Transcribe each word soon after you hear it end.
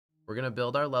We're gonna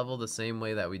build our level the same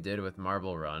way that we did with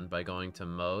Marble Run by going to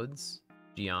Modes,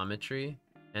 Geometry,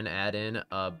 and add in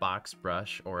a box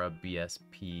brush or a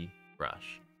BSP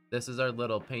brush. This is our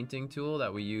little painting tool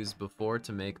that we used before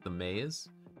to make the maze.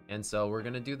 And so we're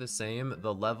gonna do the same.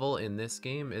 The level in this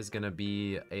game is gonna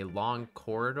be a long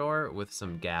corridor with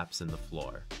some gaps in the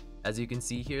floor. As you can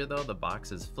see here though, the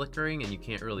box is flickering and you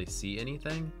can't really see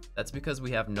anything. That's because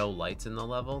we have no lights in the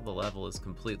level. The level is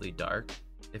completely dark.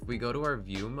 If we go to our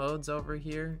view modes over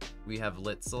here, we have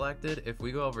lit selected. If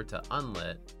we go over to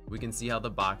unlit, we can see how the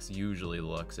box usually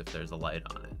looks if there's a light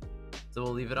on it. So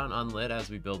we'll leave it on unlit as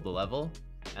we build the level,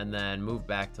 and then move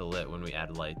back to lit when we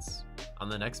add lights. On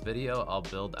the next video, I'll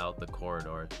build out the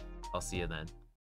corridor. I'll see you then.